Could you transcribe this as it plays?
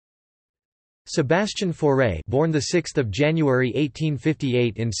Sébastien Faure, born the 6th of January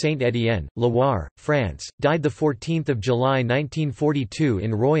 1858 in Saint-Étienne, Loire, France, died the 14th of July 1942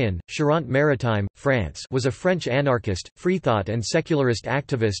 in Royan, Charente-Maritime, France, was a French anarchist, freethought and secularist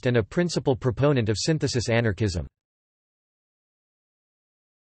activist and a principal proponent of synthesis anarchism.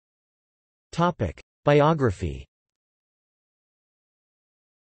 Topic: Biography.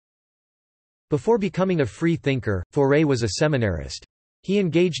 Before becoming a free thinker, Faure was a seminarist. He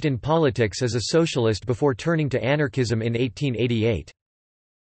engaged in politics as a socialist before turning to anarchism in 1888.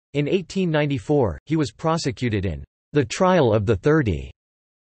 In 1894, he was prosecuted in the Trial of the 30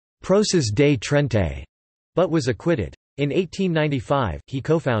 Procès des Trente, but was acquitted. In 1895, he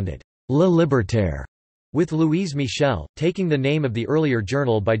co-founded Le Libertaire with Louise Michel, taking the name of the earlier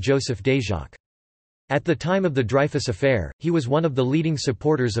journal by Joseph Desjacques. At the time of the Dreyfus affair, he was one of the leading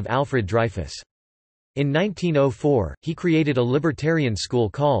supporters of Alfred Dreyfus. In 1904, he created a libertarian school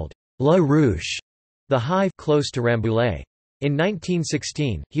called La Ruche, the Hive, close to Rambouillet. In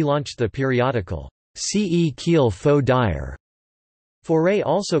 1916, he launched the periodical Ce qu'il faut dire. Faure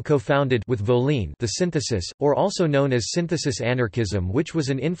also co-founded with Voline the Synthesis, or also known as synthesis anarchism, which was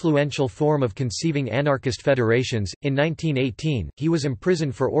an influential form of conceiving anarchist federations. In 1918, he was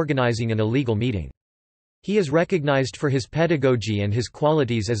imprisoned for organizing an illegal meeting. He is recognized for his pedagogy and his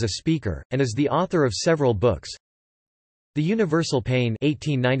qualities as a speaker, and is the author of several books. The Universal Pain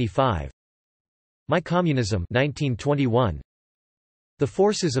 1895, My Communism 1921, The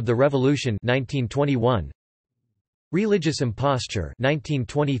Forces of the Revolution 1921, Religious Imposture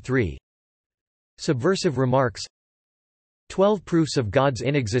 1923, Subversive Remarks, 12 Proofs of God's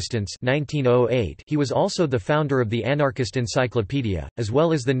Inexistence 1908. He was also the founder of the Anarchist Encyclopedia, as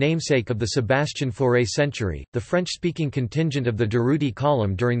well as the namesake of the Sébastien Faure Century, the French-speaking contingent of the Durruti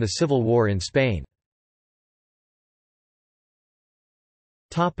column during the Civil War in Spain.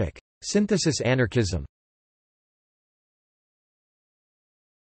 Synthesis anarchism.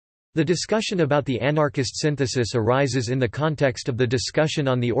 The discussion about the anarchist synthesis arises in the context of the discussion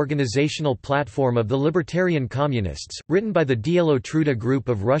on the organizational platform of the Libertarian Communists, written by the Dielo-Truda group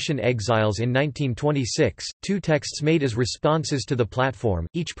of Russian exiles in 1926, two texts made as responses to the platform,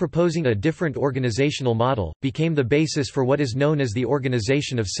 each proposing a different organizational model, became the basis for what is known as the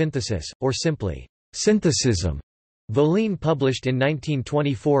Organization of Synthesis, or simply, synthesism. Voline published in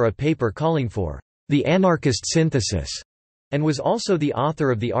 1924 a paper calling for the anarchist synthesis, and was also the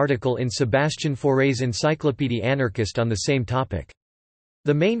author of the article in Sébastien Faure's Encyclopédie anarchiste on the same topic.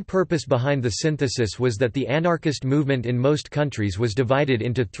 The main purpose behind the synthesis was that the anarchist movement in most countries was divided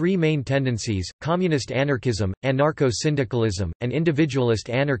into three main tendencies: communist anarchism, anarcho-syndicalism, and individualist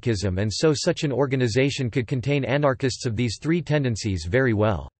anarchism, and so such an organization could contain anarchists of these three tendencies very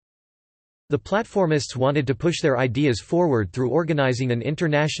well. The platformists wanted to push their ideas forward through organizing an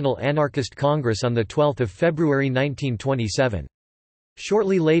International Anarchist Congress on 12 February 1927.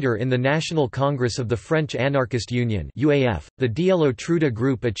 Shortly later, in the National Congress of the French Anarchist Union (UAF), the Dielo-Truda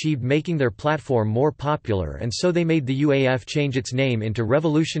group achieved making their platform more popular, and so they made the UAF change its name into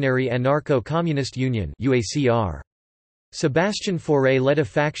Revolutionary Anarcho-Communist Union (UACR). Sébastien Faure led a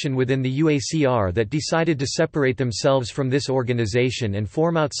faction within the UACR that decided to separate themselves from this organization and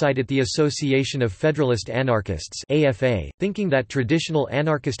form outside it the Association of Federalist Anarchists (AFA), thinking that traditional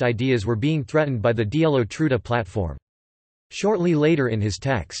anarchist ideas were being threatened by the Dielo-Truda platform. Shortly later in his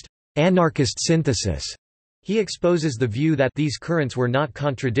text, Anarchist Synthesis, he exposes the view that these currents were not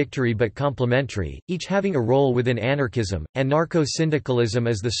contradictory but complementary, each having a role within anarchism. Anarcho-syndicalism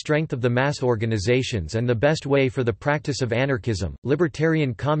as the strength of the mass organizations and the best way for the practice of anarchism.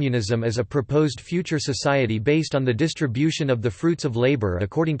 Libertarian communism as a proposed future society based on the distribution of the fruits of labor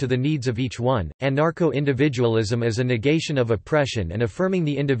according to the needs of each one. Anarcho-individualism as a negation of oppression and affirming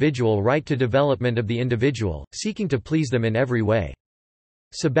the individual right to development of the individual, seeking to please them in every way.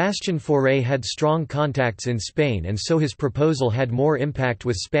 Sébastien Faure had strong contacts in Spain, and so his proposal had more impact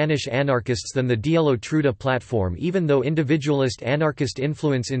with Spanish anarchists than the Dielo-Truda platform, even though individualist anarchist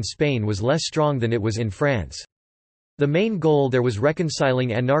influence in Spain was less strong than it was in France. The main goal there was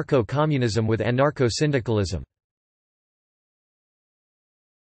reconciling anarcho-communism with anarcho-syndicalism.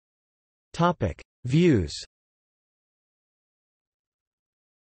 Views.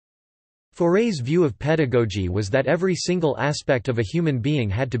 Faure's view of pedagogy was that every single aspect of a human being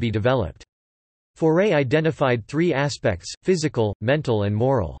had to be developed. Faure identified three aspects: physical, mental and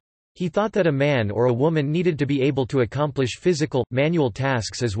moral. He thought that a man or a woman needed to be able to accomplish physical, manual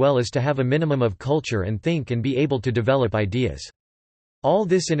tasks as well as to have a minimum of culture and think and be able to develop ideas. All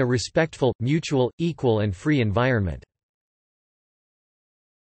this in a respectful, mutual, equal and free environment.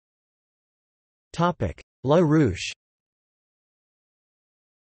 La Ruche.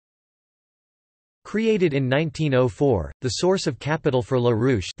 Created in 1904, the source of capital for La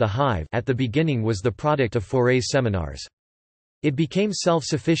Ruche, the Hive, at the beginning was the product of Faure's seminars. It became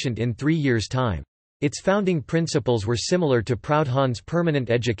self-sufficient in 3 years' time. Its founding principles were similar to Proudhon's permanent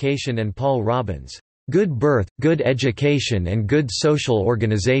education and Paul Robins' good birth, good education and good social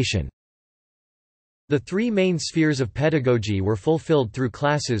organization. The three main spheres of pedagogy were fulfilled through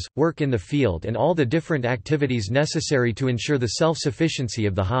classes, work in the field and all the different activities necessary to ensure the self-sufficiency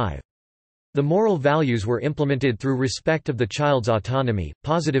of the Hive. The moral values were implemented through respect of the child's autonomy,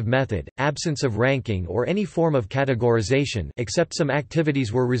 positive method, absence of ranking or any form of categorization except some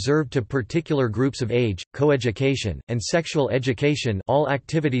activities were reserved to particular groups of age, coeducation, and sexual education, all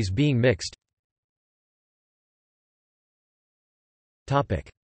activities being mixed.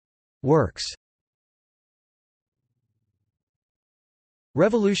 Works.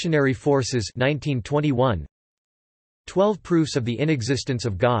 Revolutionary Forces 1921. 12 Proofs of the Inexistence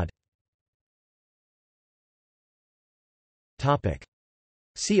of God.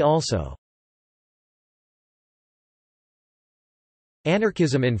 See also: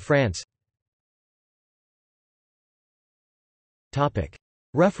 Anarchism in France.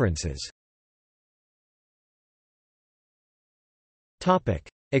 References.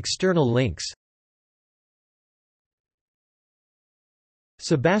 External links.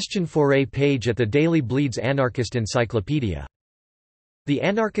 Sébastien Faure page at the Daily Bleed's Anarchist Encyclopedia. The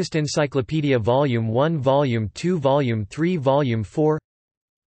Anarchist Encyclopedia Volume 1 Volume 2 Volume 3 Volume 4.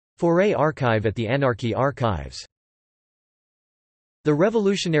 Faure Archive at the Anarchy Archives. The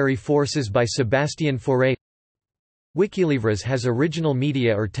Revolutionary Forces by Sébastien Faure. Wikilivres has original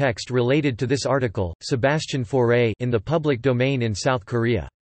media or text related to this article, Sébastien Faure, in the public domain in South Korea.